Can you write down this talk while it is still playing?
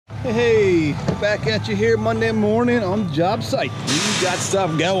Hey, back at you here Monday morning on the job site. We got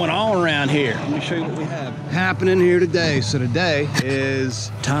stuff going on around here. Let me show you what we have happening here today. So today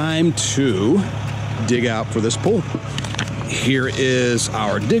is time to dig out for this pool. Here is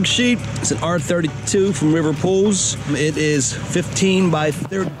our dig sheet. It's an R32 from River Pools. It is 15 by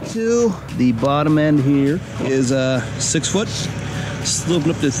 32. The bottom end here is 6 foot. Sloping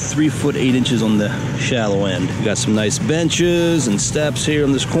up to 3 foot 8 inches on the shallow end. We got some nice benches and steps here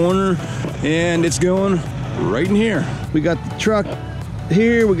on this corner, and it's going right in here. We got the truck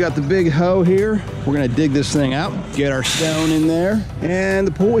here, we got the big hoe here. We're gonna dig this thing out, get our stone in there, and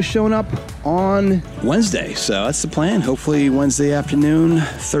the pool is showing up on Wednesday. So that's the plan. Hopefully Wednesday afternoon,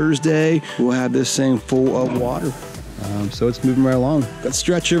 Thursday, we'll have this thing full of water. So it's moving right along. Got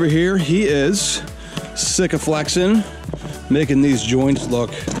Stretch over here. He is sick of flexing, making these joints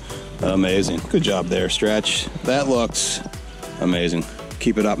look amazing. Good job there, Stretch. That looks amazing.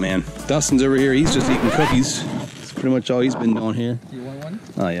 Keep it up, man. Dustin's over here. He's just eating cookies. That's pretty much all he's been doing here. Do you want one?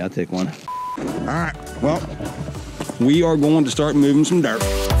 Oh yeah, I'll take one. All right, well, we are going to start moving some dirt.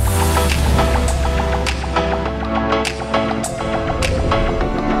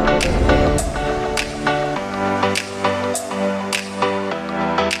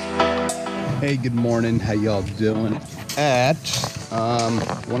 Hey, good morning. How y'all doing? At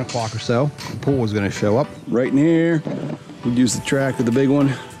 1 o'clock or so, the pool is going to show up right in here. We'll use the tractor, the big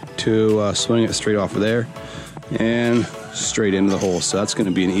one, to swing it straight off of there and straight into the hole. So that's going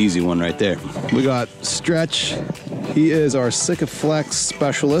to be an easy one right there. We got Stretch. He is our Sikaflex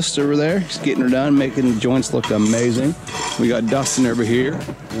specialist over there. He's getting her done, making the joints look amazing. We got Dustin over here,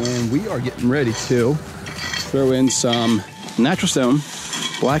 and we are getting ready to throw in some natural stone,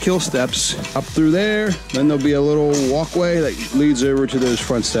 Black Hill steps up through there. Then there'll be a little walkway that leads over to those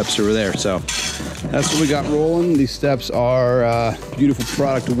front steps over there. So that's what we got rolling. These steps are a beautiful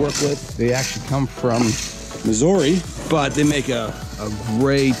product to work with. They actually come from Missouri, but they make a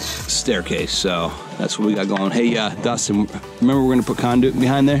great staircase. So that's what we got going. Hey, Dustin, remember we're gonna put conduit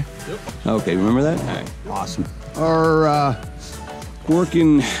behind there? Yep. Okay, remember that? All right, awesome. Our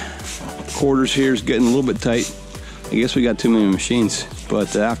working quarters here is getting a little bit tight. I guess we got too many machines,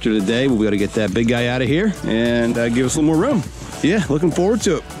 but after the day, we'll got to get that big guy out of here and give us a little more room. Yeah, looking forward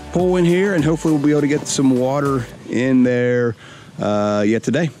to it. Pull in here, and hopefully we'll be able to get some water in there yet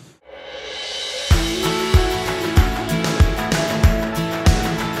today.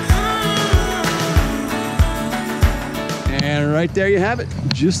 And right there you have it.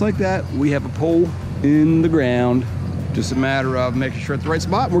 Just like that, we have a pole in the ground. Just a matter of making sure it's the right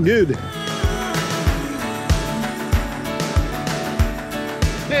spot. We're good.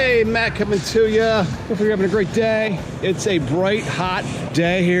 Hey, Matt coming to you. Hope you're having a great day. It's a bright, hot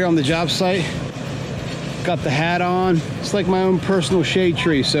day here on the job site. Got the hat on. It's like my own personal shade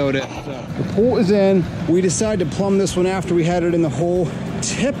tree, so it is. The pool is in. We decided to plumb this one after we had it in the hole.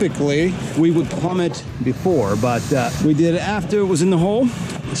 Typically, we would plumb it before, but we did it after it was in the hole.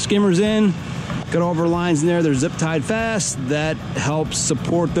 The skimmer's in. Got all of our lines in there. They're zip tied fast. That helps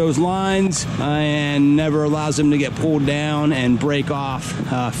support those lines and never allows them to get pulled down and break off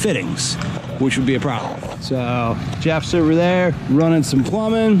fittings, which would be a problem. So Jeff's over there running some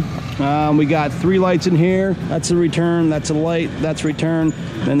plumbing. We got 3 lights in here. That's a return, that's a light, that's return.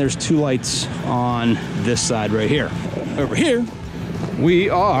 Then there's 2 lights on this side right here. Over here, we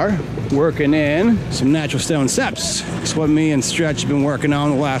are working in some natural stone steps. It's what me and Stretch have been working on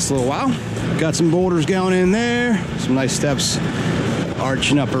the last little while. Got some boulders going in there, some nice steps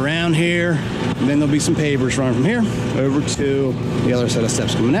arching up around here. And then there'll be some pavers running from here over to the other set of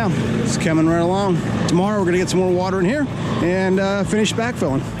steps coming down. It's coming right along. Tomorrow we're gonna get some more water in here and finish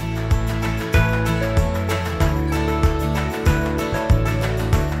backfilling.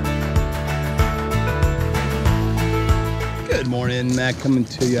 Good morning, Matt coming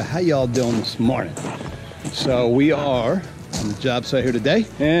to you. How y'all doing this morning? So we are on the job site here today,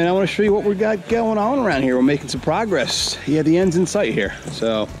 and I want to show you what we got going on around here. We're making some progress. Yeah, the end's in sight here.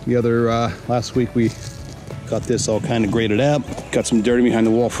 So the other last week we got this all kind of graded up, got some dirt behind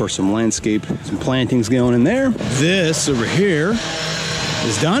the wall for some landscape, some plantings going in there. This over here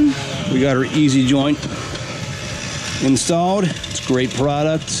is done. We got our easy joint installed. It's a great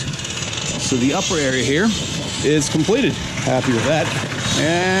product. So the upper area here is completed. Happy with that.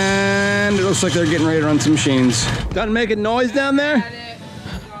 And it looks like they're getting ready to run some machines. Done making noise down there?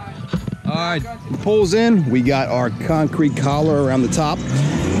 All right, pool's in. We got our concrete collar around the top.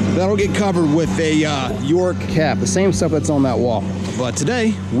 That'll get covered with a York cap, the same stuff that's on that wall. But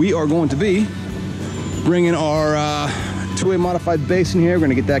today, we are going to be bringing our two-way modified base in here. We're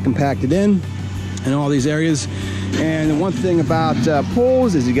gonna get that compacted in all these areas. And the one thing about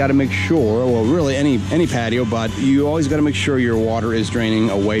pools is you got to make sure, well, really any patio, but you always got to make sure your water is draining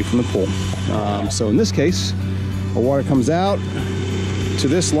away from the pool. So in this case, the water comes out to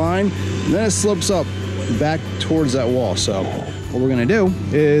this line, and then it slopes up back towards that wall. So what we're gonna do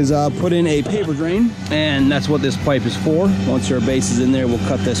is put in a paver drain, and that's what this pipe is for. Once our base is in there, we'll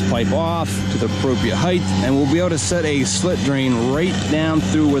cut this pipe off to the appropriate height, and we'll be able to set a slit drain right down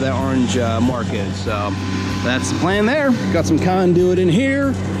through where that orange mark is. So that's the plan there. Got some conduit in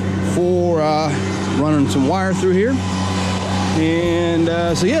here for running some wire through here. And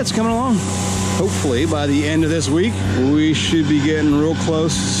so yeah, it's coming along. Hopefully by the end of this week, we should be getting real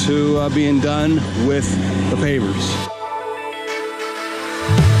close to being done with the pavers.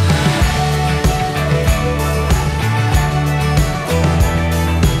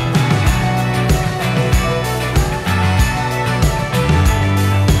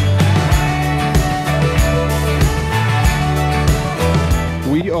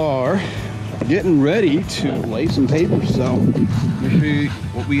 We are getting ready to lay some pavers, so let me show you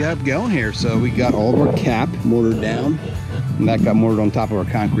what we have going here. So we got all of our cap mortared down, and that got mortared on top of our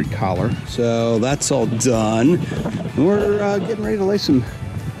concrete collar. So that's all done. And we're getting ready to lay some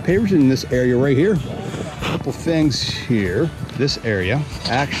pavers in this area right here. A couple things here. This area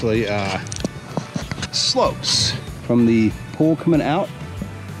actually slopes from the pool coming out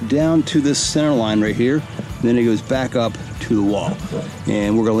down to this center line right here. Then it goes back up to the wall,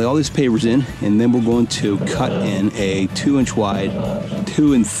 and we're going to lay all these pavers in, and then we're going to cut in a 2-inch wide,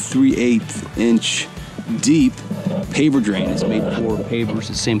 2 3/8 inch deep paver drain. It's made for pavers,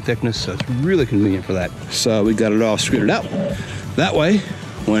 the same thickness, so it's really convenient for that. So we got it all screwed out. That way,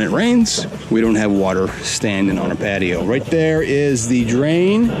 when it rains, we don't have water standing on our patio. Right there is the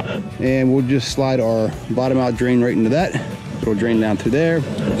drain, and we'll just slide our bottom out drain right into that. It'll drain down through there.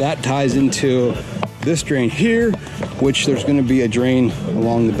 That ties into this drain here, which there's going to be a drain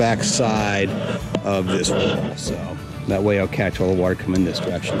along the back side of this wall. So that way I'll catch all the water coming this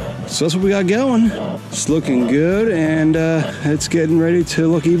direction. So that's what we got going. It's looking good, and it's getting ready to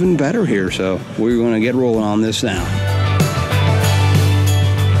look even better here. So we're going to get rolling on this now.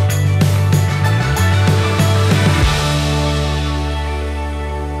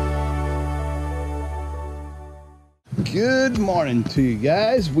 Good morning to you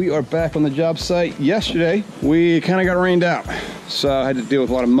guys. We are back on the job site. Yesterday, we kind of got rained out, so I had to deal with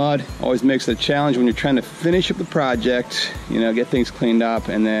a lot of mud. Always makes it a challenge when you're trying to finish up the project, you know, get things cleaned up,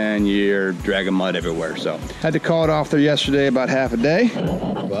 and then you're dragging mud everywhere. So had to call it off there yesterday about half a day,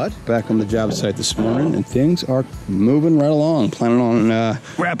 but back on the job site this morning, and things are moving right along. Planning on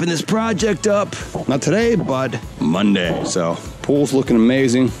wrapping this project up, not today, but Monday. So pool's looking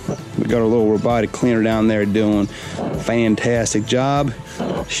amazing. We got our little robotic cleaner down there doing a fantastic job,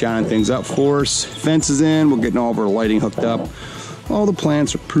 shining things up for us. Fence is in, we're getting all of our lighting hooked up. All the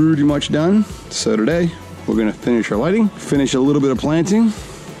plants are pretty much done. So today, we're gonna finish our lighting, finish a little bit of planting,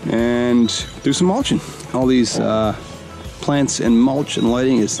 and do some mulching. All these plants and mulch and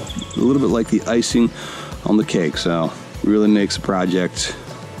lighting is a little bit like the icing on the cake. So really makes the project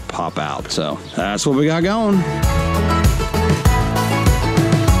pop out. So that's what we got going.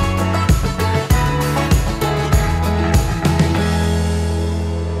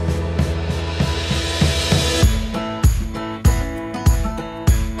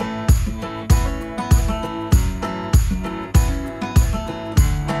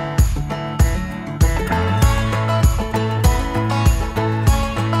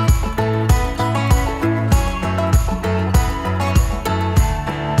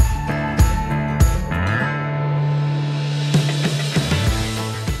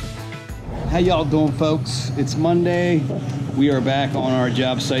 How y'all doing, folks? It's Monday. We are back on our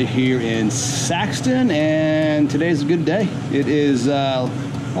job site here in Saxton, and today's a good day. It is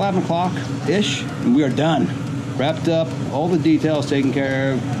 11 o'clock-ish, and we are done. Wrapped up, all the details taken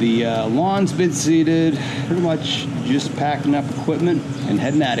care of. The lawn's been seeded, pretty much just packing up equipment and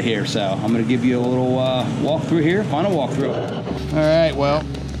heading out of here. So I'm gonna give you a little walk through here, final walkthrough. All right, well,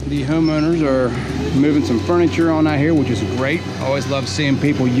 the homeowners are moving some furniture on out here, which is great. Always love seeing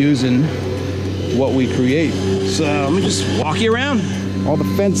people using what we create. So let me just walk you around. All the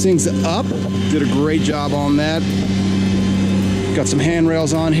fencing's up. Did a great job on that. Got some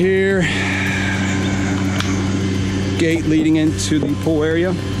handrails on here. Gate leading into the pool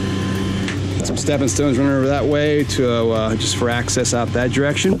area. Some stepping stones running over that way to just for access out that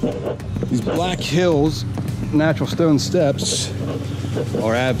direction. These Black Hills natural stone steps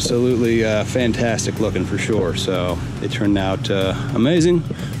are absolutely fantastic looking for sure. So they turned out amazing.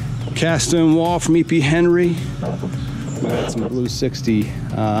 Cast stone wall from E.P. Henry. We got some blue 60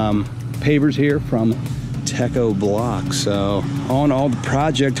 pavers here from Teco block. So all the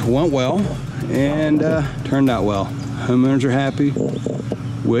project went well and turned out well. Homeowners are happy,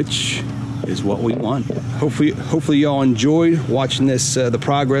 which is what we want. Hopefully y'all enjoyed watching this, the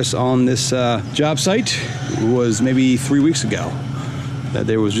progress on this job site. It was maybe 3 weeks ago that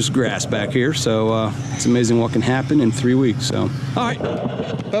there was just grass back here. So it's amazing what can happen in 3 weeks. So, all right,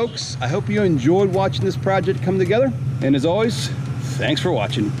 folks, I hope you enjoyed watching this project come together. And as always, thanks for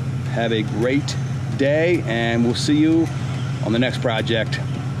watching. Have a great day, and we'll see you on the next project.